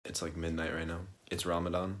It's like midnight right now. It's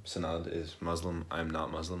Ramadan. Senad is Muslim. I'm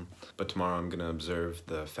not Muslim. But tomorrow I'm going to observe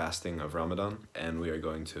the fasting of Ramadan, and we are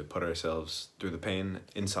going to put ourselves through the pain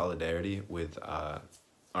in solidarity with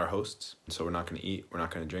our hosts. So we're not going to eat, we're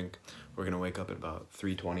not going to drink. We're going to wake up at about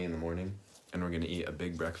 3:20 in the morning, and we're going to eat a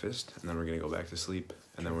big breakfast, and then we're going to go back to sleep,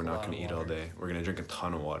 and then we're not going to eat all day. We're going to drink a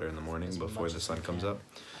ton of water in the morning before the sun comes up,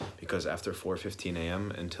 because after 4:15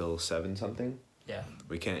 a.m. until 7 something,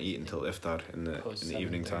 we can't eat until iftar in the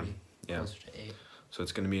evening time. Yeah. So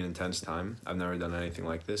it's going to be an intense time. I've never done anything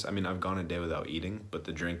like this. I mean, I've gone a day without eating, but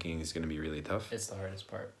the drinking is going to be really tough. It's the hardest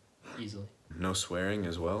part, easily. No swearing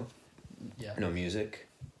as well. Yeah. No music.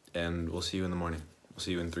 And we'll see you in the morning. We'll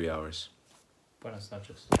see you in 3 hours. Buenas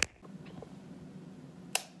noches.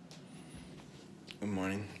 Good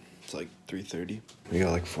morning. It's like 3:30. We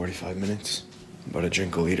got like 45 minutes. I'm about to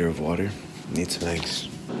drink a liter of water. Need some eggs.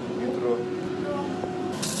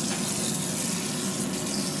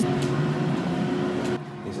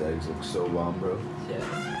 These eggs look so bomb, bro. Yeah.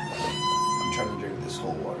 I'm trying to drink this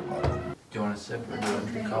whole water bottle. Do you want a sip or do you want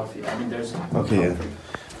to drink coffee? I mean, there's... Okay, yeah.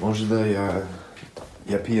 Možda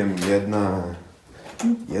ja pijem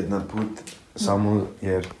jedna put samo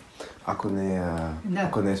jer ako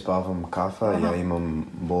ne spavam kafa, ja imam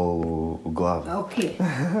bol u glavi. Okay.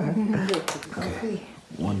 Coffee.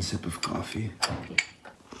 One sip of coffee.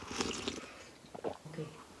 Okay.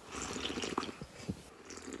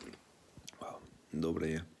 Wow, dobro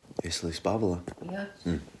je. Jesi li spavala? Ja?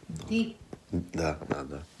 Ti? Da.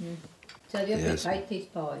 Sad opet Jesam. hajte i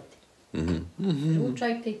spavajte. Mhm.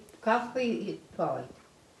 Ručajte kafu i spavajte.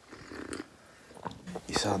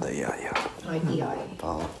 I sada ja. Ajde jaje.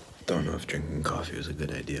 Hvala. Don't know if drinking coffee is a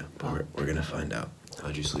good idea, but we're gonna find out.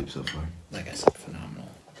 How'd you sleep so far? Like I said, phenomenal.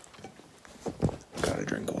 Gotta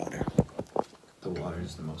drink water. The water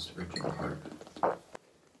is the most enriching part.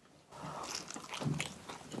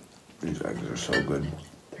 These eggs are so good.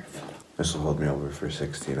 This will hold me over for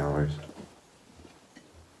 16 hours.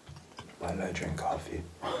 Why did I drink coffee?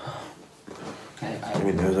 I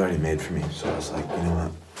mean, it was already made for me, so I was like, you know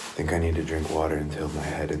what? I think I need to drink water until my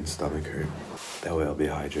head and stomach hurt. That way I'll be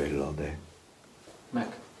hydrated all day. Mac.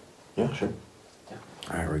 Yeah, sure. Yeah.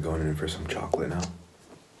 Alright, we're going in for some chocolate now.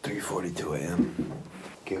 3:42 a.m.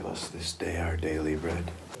 Give us this day our daily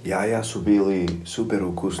bread. Jaja su bili super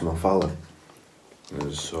ukusno, fala. It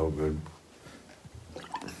was so good.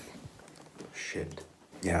 Shit.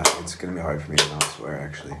 Yeah, it's gonna be hard for me to not swear,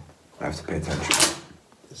 actually. I have to pay attention.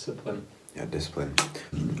 Discipline. Yeah, discipline.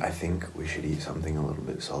 I think we should eat something a little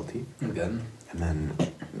bit salty. Again? And then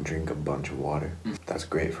drink a bunch of water. That's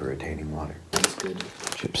great for retaining water. That's good.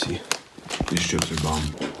 Chipsy. These chips are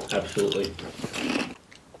bomb. Absolutely.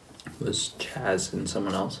 Was Chaz and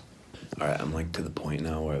someone else? Alright, I'm like to the point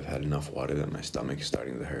now where I've had enough water that my stomach is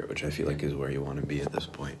starting to hurt, which I feel like is where you want to be at this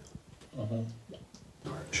point.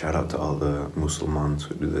 Shout out to all the Muslims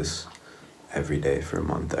who do this every day for a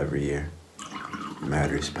month, every year.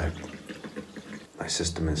 Mad respect. My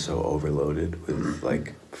system is so overloaded with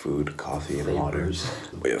like food, coffee, and water.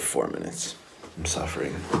 We have 4 minutes. I'm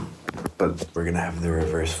suffering. But we're gonna have the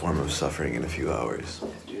reverse form of suffering in a few hours.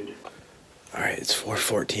 Dude. Alright, it's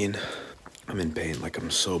 4:14. I'm in pain, like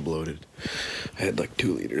I'm so bloated. I had like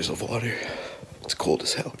 2 liters of water. It's cold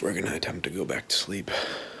as hell. We're gonna attempt to go back to sleep.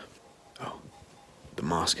 Oh, the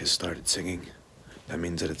mosque has started singing. That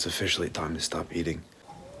means that it's officially time to stop eating.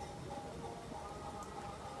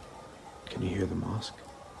 Can you hear the mosque?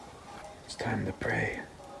 It's time to pray.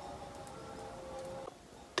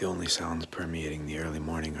 The only sounds permeating the early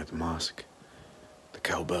morning are the mosque, the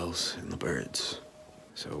cowbells, and the birds.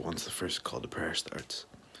 So once the first call to prayer starts,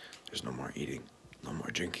 there's no more eating, no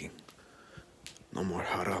more drinking, no more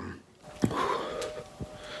haram.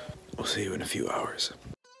 We'll see you in a few hours.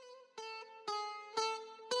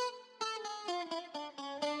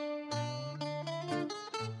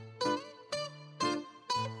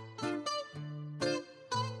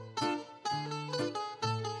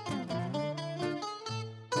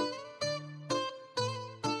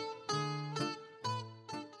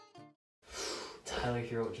 Tyler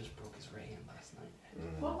Hero just broke his right hand last night.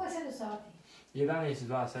 Koliko je sada sati?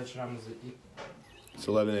 11:02, sad će nam It's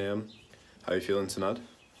 11 a.m. How you feeling, Senad?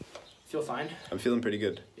 Feel fine? I'm feeling pretty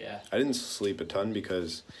good. Yeah. I didn't sleep a ton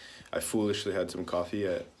because I foolishly had some coffee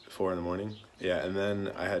at 4 in the morning. Yeah, and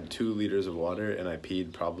then I had 2 liters of water and I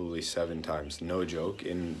peed probably 7 times. No joke,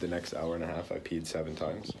 in the next hour and a half I peed 7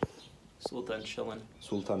 times. Sultan chilling.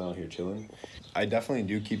 Sultan out here chilling. I definitely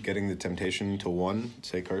do keep getting the temptation to 1,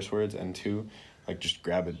 say curse words, and 2, like just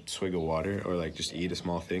grab a swig of water or like just eat a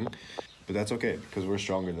small thing. But that's okay because we're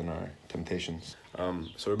stronger than our temptations.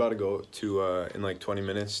 So we're about to go to, in like 20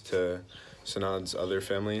 minutes to Senad's other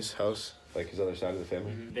family's house, like his other side of the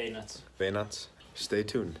family. Vejnac. Vejnac. Stay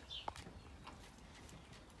tuned.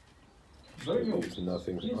 There's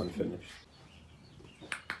nothing unfinished.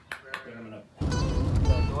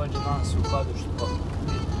 Dođe nas u Kladušu.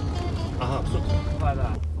 Aha, sutra. Pa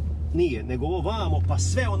da. Nije, nego ovo vamo, pa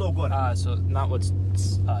sve ono gore. So not what's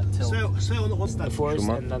tilled. Sve ono ostane. The forest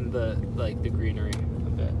Šuma. and then the greenery a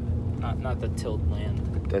bit. Not the tilled land.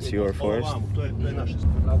 That's your forest? Ovo vamo, to je naše.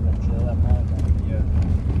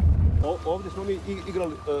 Ovdje smo mi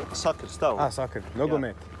igrali saker, stav. Soccer.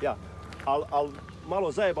 Nogomet. Ja. Al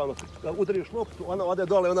malo zajebano, kad udariš loptu, ona ode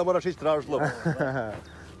dole, onda moraš ići tražiti loptu.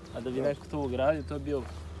 A da bi neko to ugradio, to je bio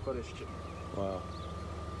korišćen. Wow.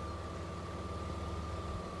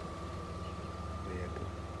 Lijepo.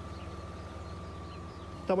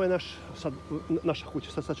 Tamo je naša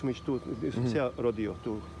kuća, sad ćemo ići tu, gdje sam se ja rodio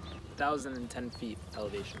tu. 1,010 feet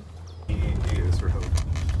elevation. This road.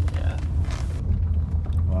 Yeah.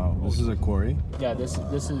 Wow. This is a quarry? Yeah, this is.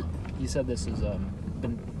 He said this is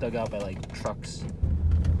been dug out by like trucks.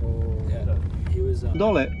 Yeah. He was.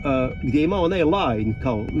 Dole, gdje ima onaj line,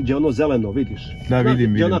 kao, gdje je ono zeleno, vidiš? Da,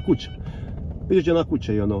 vidim. Gdje je ona kuća. Vidiš gdje je ona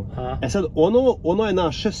kuća i ono. Aha. E sad, ono je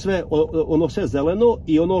naše sve, ono sve zeleno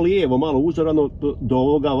i ono lijevo, malo uzorano do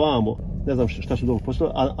ovoga vamo. Ne znam šta se dole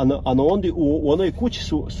postoje, a ondje u onoj kući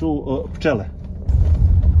su pčele.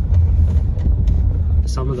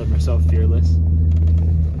 Some of them are so fearless.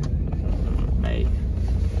 Mate,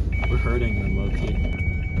 we're hurting them low key.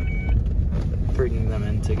 Bringing them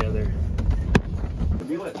in together.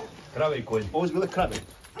 Bile krave i konji. Ovo su bile krave.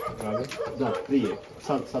 Krave? Da, prije.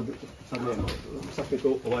 Sad nema. Sad je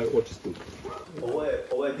to očistio.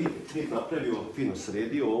 Ovo je Dip napravio, fino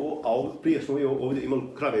sredio ovo, a prije smo ovdje imali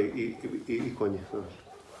krave i konje.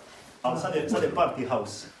 Ali sad je party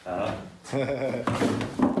house.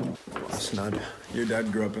 Senad, your dad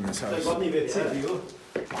grew up in this Ovo je house. glavni WC bio.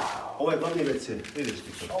 Ovo je glavni WC, vidiš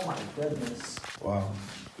ti to. Oh my goodness. Wow.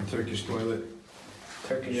 Turkish toilet.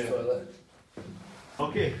 Turkish toilet.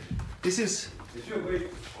 Okay, this is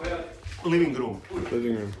living room.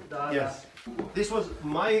 Living room. Yes. This was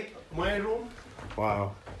my room.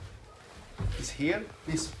 Wow. It's here.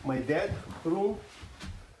 This is my dad room.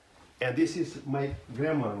 And this is my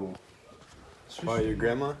grandma room. Wow, your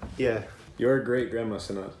grandma? Yeah. Your great grandma,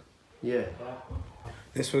 Senad. Yeah.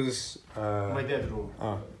 This was My dad room.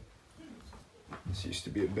 This used to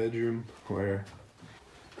be a bedroom where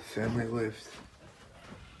the family lived.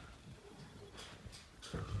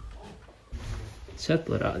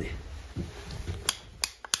 Svjetlo radi.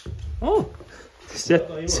 Oh!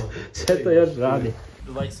 Svjetlo još radi.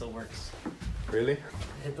 The light still works. Really?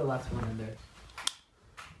 Hit the left one in there.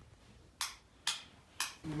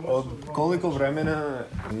 Od koliko vremena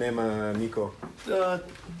nema niko?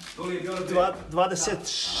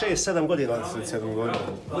 26-7 godina. 27 godina.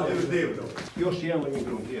 Još jedan living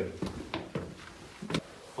room here.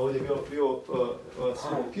 Ovdje je bio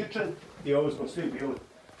small kitchen i ovdje smo svi bili.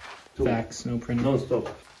 Facts, no printing. Non stop.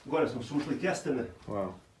 Gore smo sušli tjestene. Wow.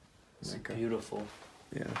 It's beautiful.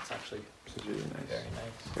 Yeah, It's actually it's really nice. very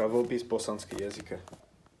nice. Pravopis bosanske jezika.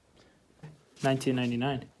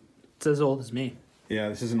 1999. It's as old as me. Yeah,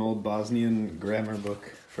 this is an old Bosnian grammar book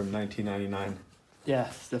from 1999. Yeah,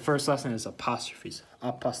 the first lesson is apostrophes.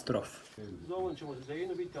 Apostroph. Zovom ćemo za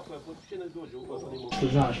jedno vidjeti ako je potičene dođu.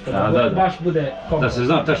 Znaš, Da. baš bude... Da se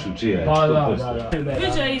zna tačno čija je. Pa da, 100%. da.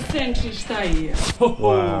 Viđa i senči šta je.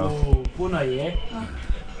 Wow. Puno je.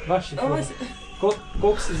 Baš je Ovo puno. se...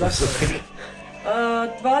 Koliko si zašto?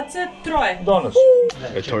 23. Danas.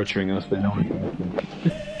 They're torturing us, they know it.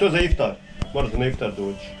 To je za iftar. Morate na iftar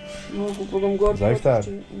doći. Mogu Bogom gore. Za iftar?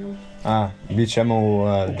 Bit ćemo u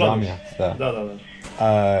džamija. Da.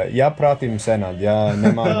 Ja pratim Senad, ja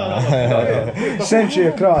nemam... Senči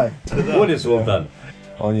je kraj. On je sultan.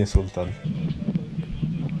 On je sultan.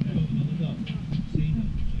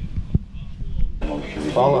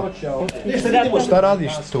 Hvala. Šta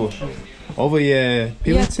radiš tu? Ovo je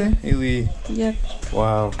pilice ili... Yep.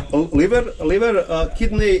 Wow. Liver,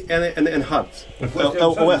 kidney and heart.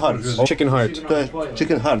 Ovo je heart. Chicken heart. To je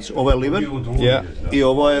chicken hearts. Ovo je liver Yeah. i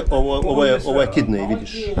ovo je kidney,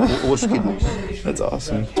 vidiš. Ovo su kidneys. That's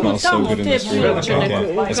awesome. It smells so good in this room.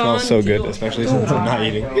 Okay. It smells so good, especially since I'm not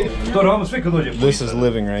eating. To radimo svi kad dođemo. This is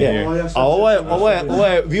living right here. A ovo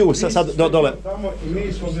je view sad dole.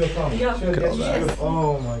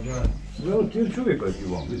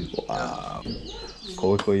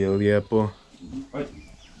 Koliko je lijepo.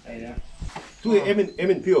 Tu je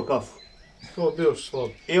Emin pio kafu. To bio slab.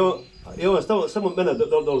 Evo, samo mene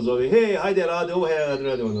dole zove. Hej, hajde radi, ovo je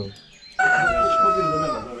radi ono.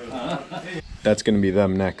 That's gonna be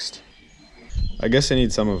them next. I guess I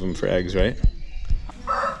need some of them for eggs, right?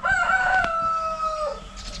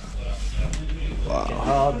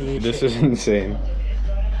 Wow. This is insane.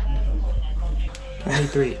 Only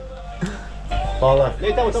 3. Hvala.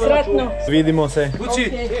 Vidimo se.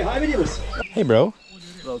 Hey bro.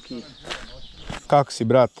 Low key. Kako si,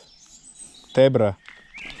 brat? Tebra.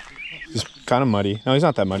 He's kind of muddy. No, he's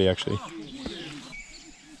not that muddy actually.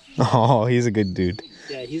 Oh, he's a good dude.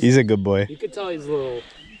 Yeah, He's a good boy. You could tell he's a little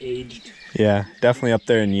aged. Yeah, definitely up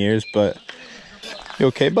there in years, but you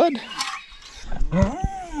okay, bud?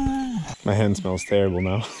 My hand smells terrible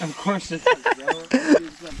now. Of course it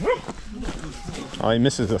Oh, he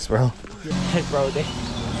misses us, bro. Hey, bro,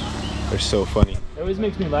 They're so funny. it always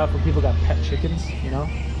makes me laugh when people got pet chickens, you know?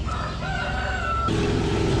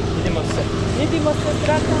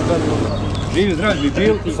 Živi, zdravi bi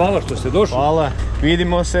bil, hvala što ste došli. Hvala.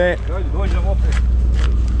 Vidimo se. Dođem opet.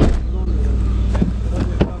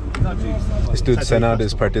 This dude Senad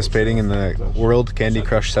is participating in the World Candy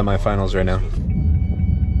Crush semifinals right now.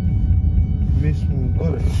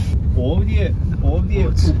 Ovdje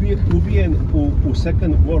je ubijen u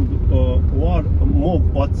Second World War mog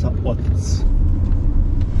otac.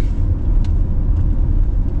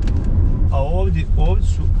 A ovdje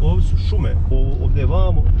su šume. Ovdje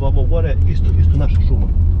vamo gore isto naša šuma.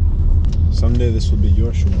 Someday this will be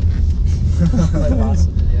your show.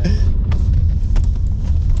 Awesome, yeah.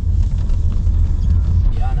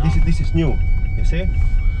 This is new, you see?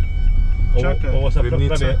 Ovo sad pravi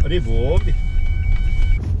ribu ovdje.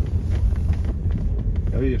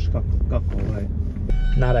 Ja vidiš kako ovaj.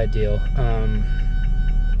 Not ideal.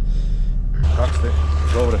 Kako ste?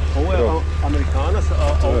 Dobre. Ovo je Amerikanac,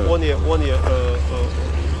 a on je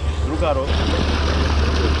drugar.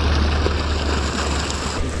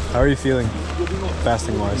 How are you feeling,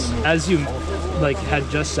 fasting wise? As you had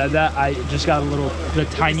just said that, I just got the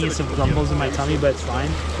tiniest of grumbles in my tummy, but it's fine.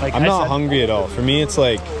 I'm not hungry at all. For me, it's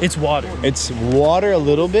like it's water. It's water a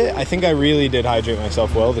little bit. I think I really did hydrate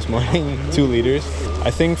myself well this morning, 2 liters.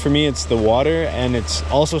 I think for me it's the water, and it's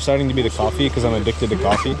also starting to be the coffee because I'm addicted to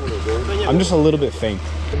coffee. I'm just a little bit faint.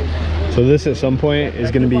 So this at some point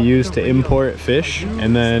is going to be used to import fish,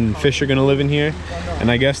 and then fish are going to live in here,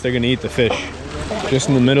 and I guess they're going to eat the fish. Just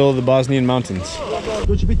in the middle of the Bosnian mountains.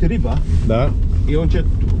 Tu će biti riba. Da. I on će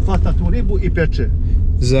hvata tu ribu i peče.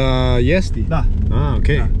 Za jesti? Da. Ah,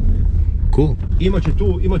 okej. Da. Cool.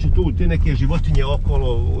 Imaće tu te neke životinje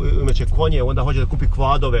okolo, imaće konje, onda hoće da kupi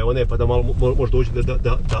kvadove, one pa da malo može doći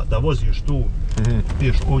da voziš tu.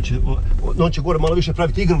 Vidiš, on će gore malo više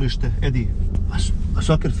praviti igralište, Edi. A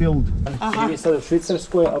soccer field. Živi sad u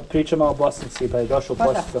Švicarskoj, a priča malo bosanski, pa je došao u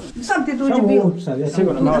posjetu. Sam ti dođe bio.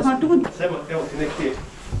 Sigurno malo. Evo ti neki,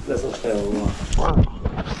 ne znam šta je ovo.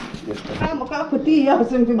 Ajmo kako ti, ja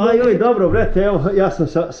sam ti dođe. Ajoj, dobro, brete, evo, ja sam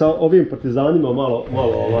sa ovim partizanima malo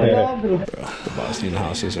ovaj. Dobro. The Bosnian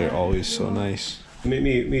houses are always so nice.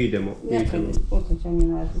 Mi idemo. Osjećanje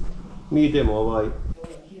nazad. Mi idemo ovaj.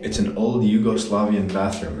 It's an old Yugoslavian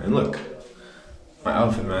bathroom, and look, my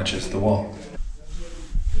outfit matches the wall.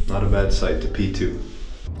 Not a bad sight to pee to.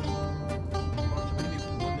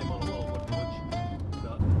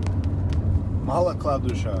 Mala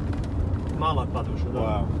Kladuša. Mala Kladuša, da.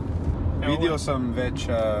 Wow. Vidio sam već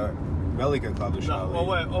Velika Kladuša. Da,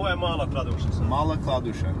 ovo je Mala Kladuša sad. Mala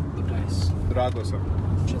Kladuša. Nice. Drago sam.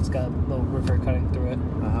 It's got a little river cutting through it.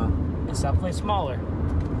 It's definitely smaller.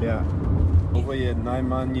 Yeah. Ovo je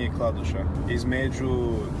najmanje Kladuša. Između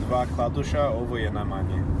 2 Kladuša, ovo je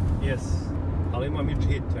najmanje. Yes. Ali imam i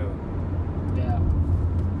hit, evo. Yeah.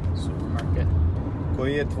 Supermarket.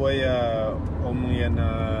 Koji je tvoja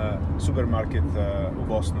omiljena supermarket u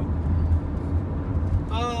Bosnu?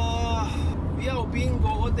 Ja u Bingo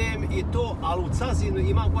odem i to, ali u Cazinu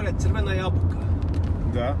imam gore crvena jabuka.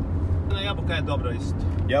 Da? Crvena jabuka je dobra isto.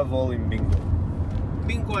 Ja volim Bingo.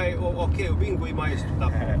 Bingo je okej, u Bingo ima isto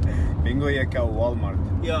tako. Bingo je kao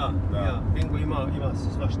Walmart. Ja, Bingo ima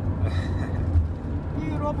svašta.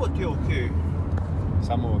 I robot je okej.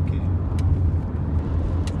 Samo okej.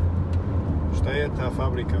 Šta je ta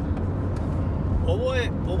fabrika?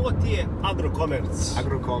 Ovo ti je Agrokomerc.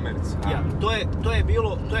 Agrokomerc. Ja, to je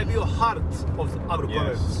bio heart of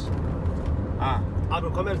Agrokomerc. Yes.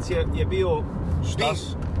 Agrokomerc je bio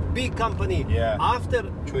big company. Yeah.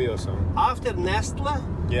 Čuo sam. After Nestle.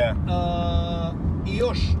 Yeah. I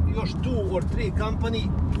još 2 or 3 company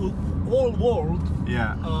to all world.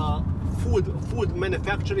 Yeah. Food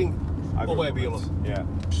manufacturing. Ovo je bilo. Yeah.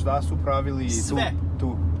 Šta su pravili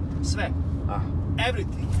tu? Sve.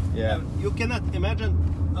 Everything. Yeah. You cannot imagine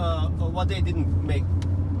what they didn't make.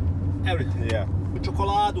 Everything. Yeah.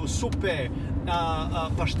 Čokoladu, supe,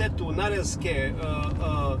 paštetu, narezke,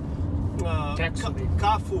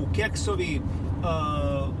 kafu, keksovi,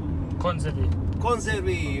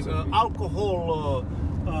 konzervi, alkohol,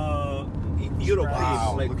 Europe.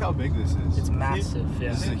 Wow, Like, look how big this is. It's massive,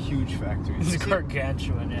 yeah. This is a huge factory. It's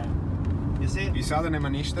gargantuan, yeah. you see? I sada nema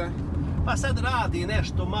ništa? Pa sad radi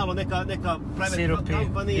nešto malo, neka private Sirupi,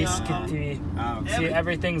 company. biscuiti. Okay. See,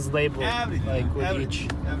 everything's labeled like with each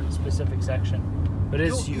specific section. But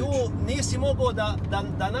it's huge. Nisi mogao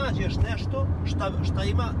da nađeš nešto šta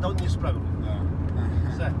ima da oni nisu pravili.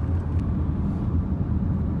 Sve.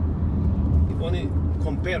 Oni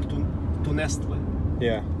compare to Nestle.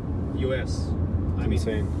 Yeah. US. I mean,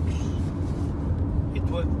 Insane.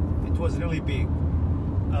 it was really big.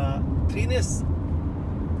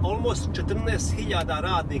 almost 14.000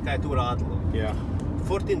 radnika je tu radilo. Yeah.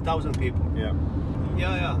 14,000 people.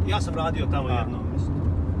 Yeah. Ja sam radio tamo jednom.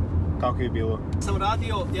 Kako je bilo?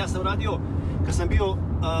 Ja sam radio kad sam bio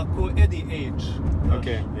ko Eddie Age.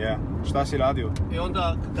 Okay, yeah. Šta si radio? I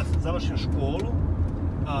onda kad završim školu,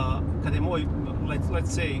 kad je moj, let's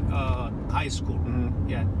say, high school,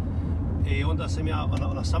 yeah. I onda sam ja,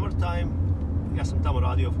 on summertime, ja sam tamo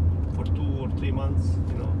radio for 2 or 3 months,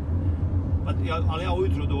 you know. Ali ja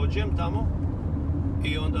ujutro dođem tamo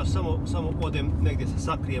i onda samo odem negdje se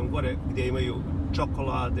sakrijem gore gdje imaju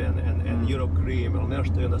čokolade and Europe cream ili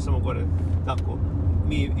nešto i onda samo gore tako,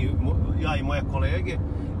 ja i moje kolege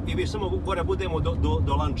i mi samo gore budemo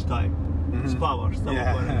do lunch time. Spavaš samo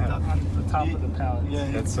gore. Tako. On the top of the pallet.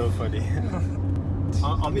 Yeah. That's so funny.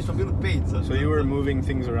 Ali mi smo bili paid za to. So you were moving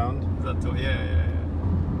things around? Zato, yeah.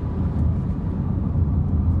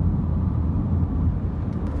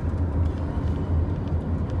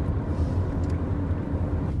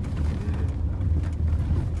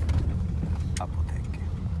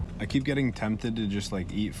 I keep getting tempted to just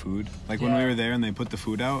like eat food. Like when we were there and they put the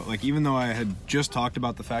food out, like even though I had just talked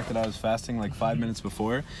about the fact that I was fasting like 5 minutes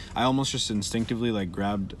before, I almost just instinctively like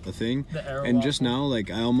grabbed a thing. And just now,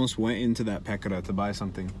 like I almost went into that pekara to buy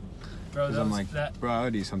something. Bro, I'm like, bro, I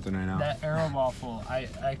would eat something right now. That arrow waffle,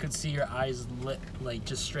 I could see your eyes lit, like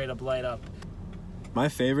just straight up light up. My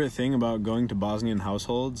favorite thing about going to Bosnian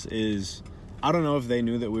households is, I don't know if they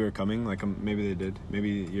knew that we were coming, like maybe they did.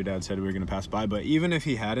 Maybe your dad said we were gonna pass by, but even if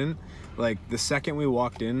he hadn't, like the second we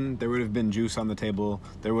walked in, there would have been juice on the table,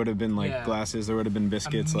 there would have been like glasses, there would have been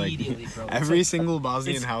biscuits, like bro. every single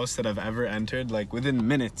Bosnian house that I've ever entered, like within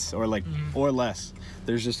minutes or like or less,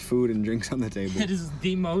 there's just food and drinks on the table. It is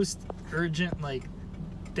the most urgent like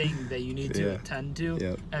thing that you need to attend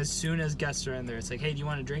to as soon as guests are in there. It's like, hey, do you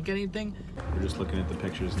want to drink anything? We're just looking at the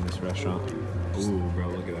pictures in this restaurant. Ooh, bro,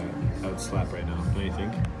 look at that. That would slap right now, don't you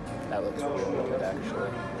think? That looks really good, actually.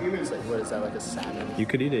 It's like, what is that, like a salmon? You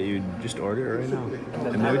could eat it. You'd just order it right now.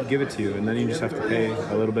 And they would give it to you, and then you just have to pay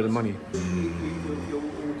a little bit of money.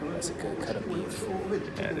 That's a good cut of beef.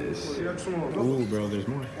 That is. Ooh, bro, there's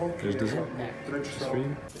more. There's dessert. Just for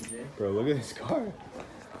you. Bro, look at this car.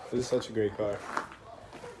 This is such a great car.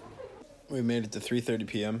 We made it to 3:30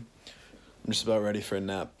 p.m. I'm just about ready for a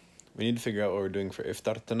nap. We need to figure out what we're doing for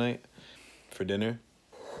iftar tonight, for dinner.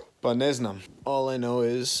 But ne znam. All I know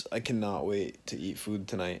is I cannot wait to eat food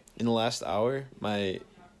tonight. In the last hour, my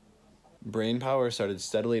brain power started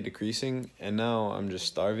steadily decreasing, and now I'm just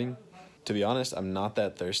starving. To be honest, I'm not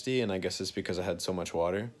that thirsty, and I guess it's because I had so much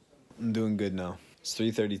water. I'm doing good now. It's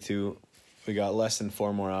 3:32. We got less than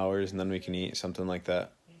 4 more hours, and then we can eat something like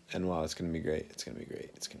that. And wow, it's gonna be great. It's gonna be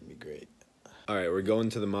great. It's gonna be great. All right, we're going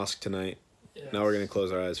to the mosque tonight. Yes. Now we're gonna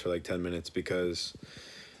close our eyes for like 10 minutes because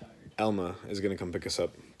Elma is gonna come pick us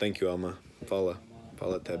up. Thank you, Elma. Fala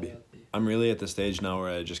Tebi. I'm really at the stage now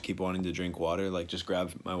where I just keep wanting to drink water, like just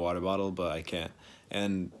grab my water bottle, but I can't.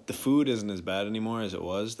 And the food isn't as bad anymore as it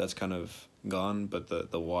was. That's kind of gone, but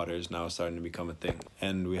the water is now starting to become a thing.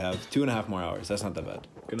 And we have 2.5 more hours. That's not that bad.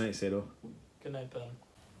 Good night, Sado. Good night, Ben.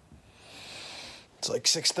 It's like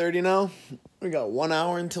 6:30 now. We got 1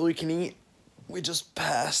 hour until we can eat. We just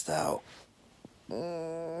passed out.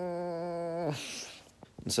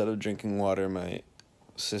 Instead of drinking water, my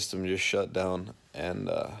system just shut down, and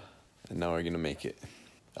now we're gonna make it.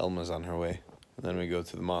 Elma's on her way, and then we go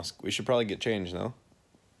to the mosque. We should probably get changed, no?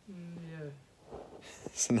 Yeah.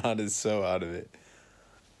 Senad is so out of it.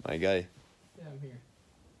 My guy. Yeah, I'm here.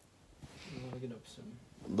 I'm gonna get up soon.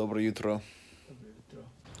 Dobro jutro.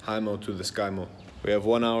 Hi Mo to the sky Mo. We have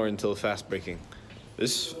 1 hour until fast breaking.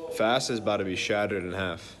 This fast is about to be shattered in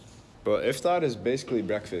half. But iftar is basically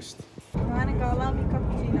breakfast.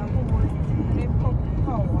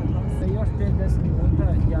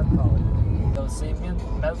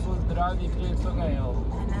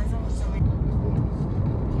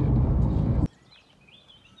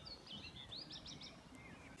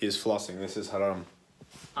 He is flossing. This is haram.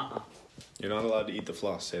 You're not allowed to eat the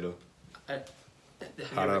floss, Sado. Have you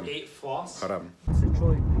Haram. ever ate floss? Haram.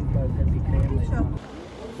 Like,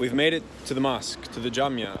 We've made it to the mosque, to the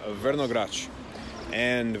Jamia of Vejnac.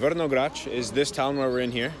 And Vejnac is this town where we're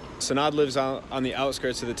in here. Senad lives on the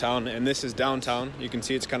outskirts of the town, and this is downtown. You can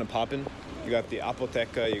see it's kind of popping. You got the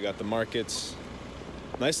apotheca, you got the markets.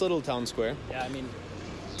 Nice little town square. yeah, I mean,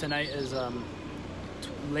 tonight is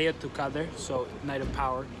laylet to adar, so night of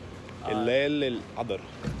power. laylet adar.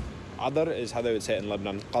 Adar is how they would say it in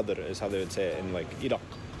Lebanon. Qadr is how they would say it in like Iraq.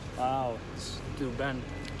 Wow, dude, Ben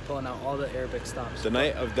pulling out all the Arabic stops. The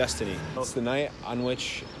night of destiny. It's the night on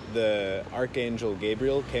which the archangel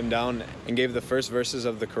Gabriel came down and gave the first verses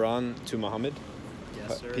of the Quran to Muhammad.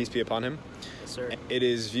 Yes, sir. Peace be upon him. Yes, sir. It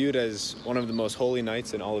is viewed as one of the most holy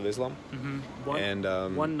nights in all of Islam.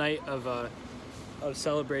 Mm-hmm. One night of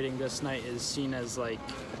celebrating this night is seen as like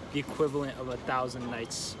the equivalent of 1,000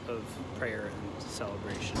 nights of prayer and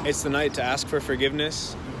celebration. It's the night to ask for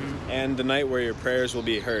forgiveness, and the night where your prayers will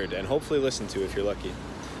be heard and hopefully listened to if you're lucky.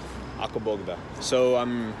 Akobogda. So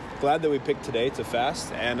I'm glad that we picked today to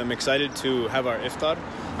fast, and I'm excited to have our iftar.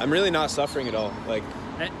 I'm really not suffering at all. Like,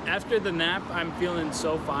 after the nap, I'm feeling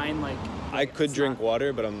so fine. Like I could drink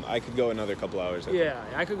water, but I could go another couple hours. Yeah,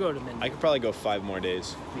 I could go to midnight. I could probably go 5 more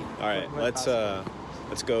days. All right, let's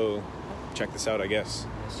go check this out, I guess.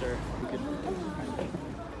 Yes, sir.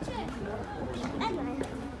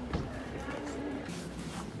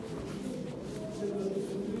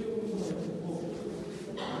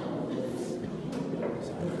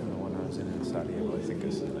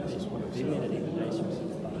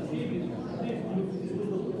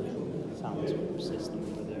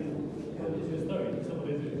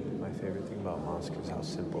 My favorite thing about mosques is how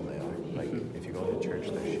simple they are. Like, if you go to church,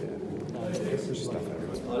 there's shit. There's stuff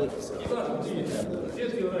everywhere.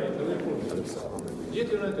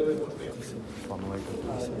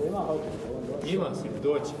 Ima si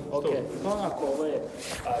doći. Okay.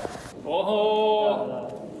 Oh,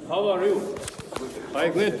 how are you? I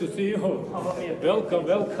glad to see you. Welcome,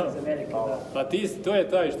 welcome. Pa ti, to je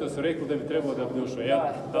taj što su rekli da bi trebao da bi došao,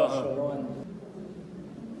 ja? Aha.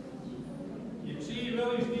 I čiji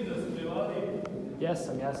veliš ti da se prevadi?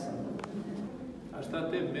 Jesam. A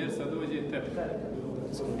šta te Mersa dođe tebi?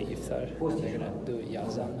 It's going to be Iftar. They're going to do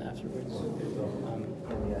Yazan afterwards.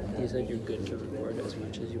 He said you're good to record as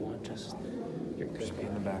much as you want, just you're good. Just be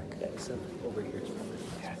in the back. Yeah, except over here.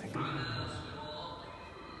 Yeah, I think.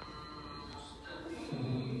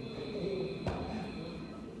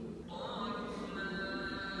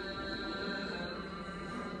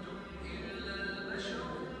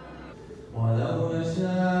 ولو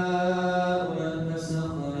نشاء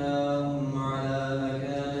لمسخناهم على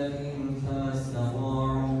مكانهم فما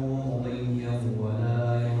استطاعوا مضيا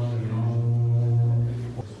ولا يرجعون.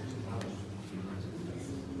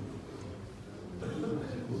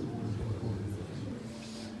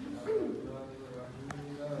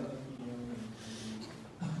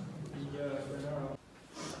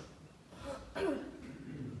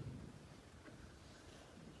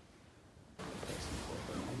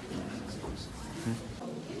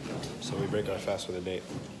 So we break our fast with a date.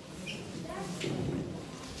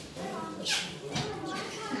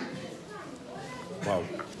 Wow.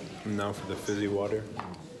 And now for the fizzy water.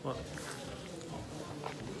 What?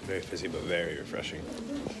 Very fizzy, but very refreshing.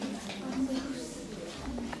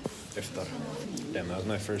 Iftar. Damn, that was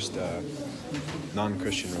my first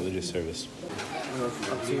non-Christian religious service.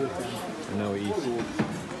 Up to you, And now we eat.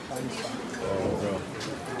 Oh, bro.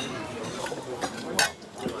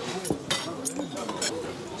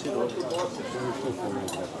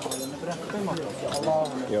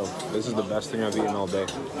 Yo, this is the best thing I've eaten all day.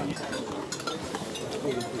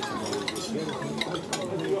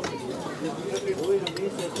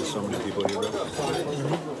 There's so many people here, bro.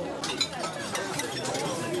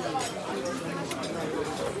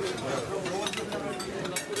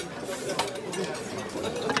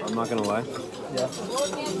 I'm not gonna lie. Yeah.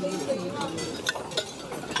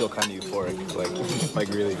 I feel kind of euphoric, like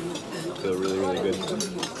really, feel really good.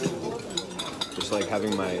 Just like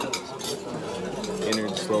having my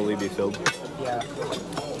innards slowly be filled. Yeah.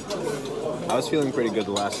 I was feeling pretty good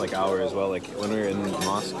the last like hour as well. Like when we were in the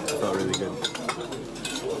mosque, I felt really good.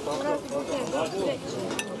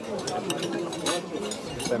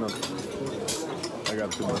 Senad. I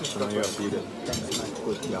got too much, so now you have to eat it.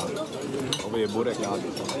 Good, yeah. Ovo je burek, ja.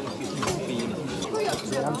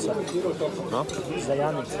 Zajanica. No?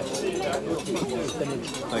 Zajanica.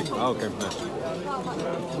 Like, oh, okay, nice.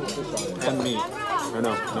 And meat. Or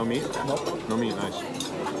no, no meat? Nope. No meat, nice.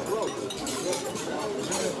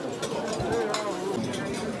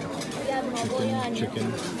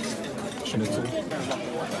 Chicken, schnitzel.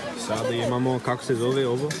 Sada imamo, kako se zove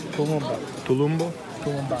ovo? Tulumba. Tulumbo?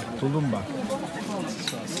 Tulumba. Tulumba.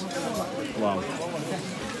 Wow.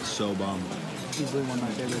 So bomb. Easily one of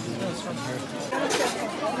my favorite desserts from her.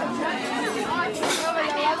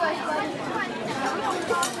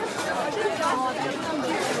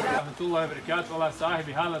 الله وبركاته والله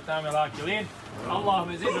صاحبي هلا تعمل اكلين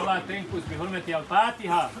اللهم زد ولا تنقص بحرمة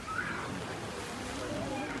الفاتحة.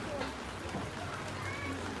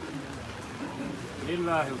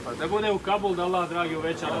 Lillahi da bude u Kabul, da Allah dragi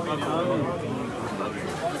uveća na Kabul.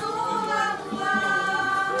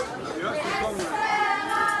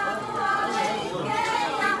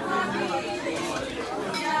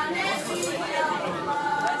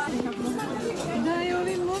 Daj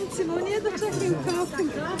ovim momcima, on je da čekaju kafu.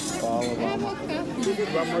 Evo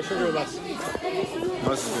kafu.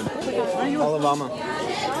 Hvala vama.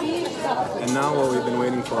 And now what we've been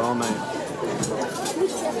waiting for all night.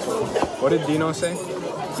 What did Dino say?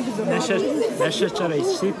 Nešećara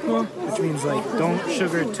is sitno, which means like don't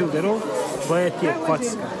sugar too little. Boja ti je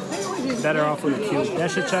kocka. Better off with a cube.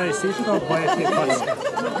 Nešećara is sitno, boja ti je kocka.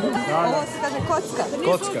 Ovo se kaže kocka.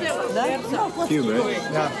 Kocka. Da? Cube,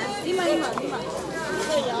 right? Da. Ima.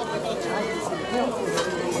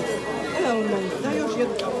 Evo nam, daj još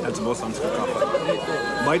jednu. That's bosanska kafa.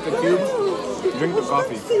 Bite the cube, drink the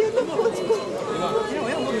coffee.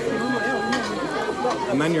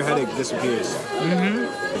 And then your headache disappears.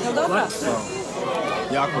 Jel dobra?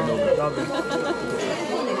 Jako dobro.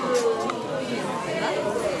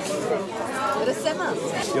 Resema.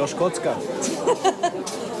 Još kocka.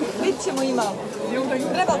 Vidit ćemo imamo.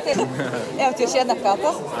 Treba li tebi? Evo ti još jedna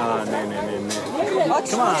kapa. Ne.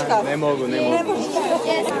 Hoćeš još kapu? Ne mogu.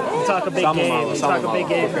 Talk a big game. Talk a big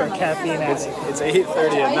game for a caffeine addict. It's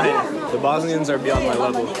 8:30 at night. The Bosnians are beyond my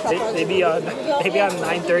level. They be on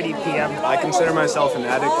 9:30 p.m. I consider myself an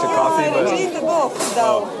addict to coffee, but Čite Bog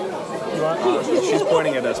dao. she's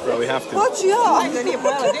pointing at us, bro. We have to. Hoću ja. Ajde, nije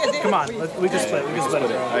pojela. Come on, we can split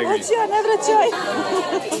it. I agree. Hoću ja, ne vraćaj.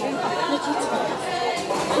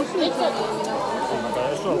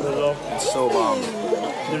 It's so bomb.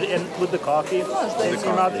 Dude, and with the coffee, it's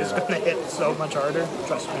gonna hit so much harder.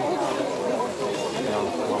 Trust me. Yeah,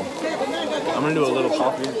 well, I'm gonna do a little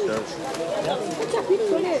coffee.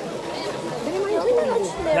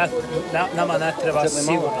 Nama ne treba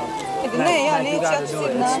sigurno. Ne, ja neću, ja ću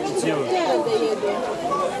sigurno.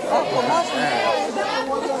 Ako možemo.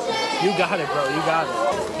 You got it, bro. You got it.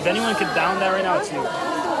 If anyone can down that right now, it's you.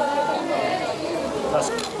 Let's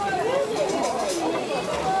go.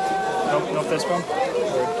 No fist bump?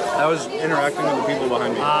 I was interacting with the people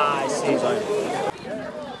behind me. Ah, I see.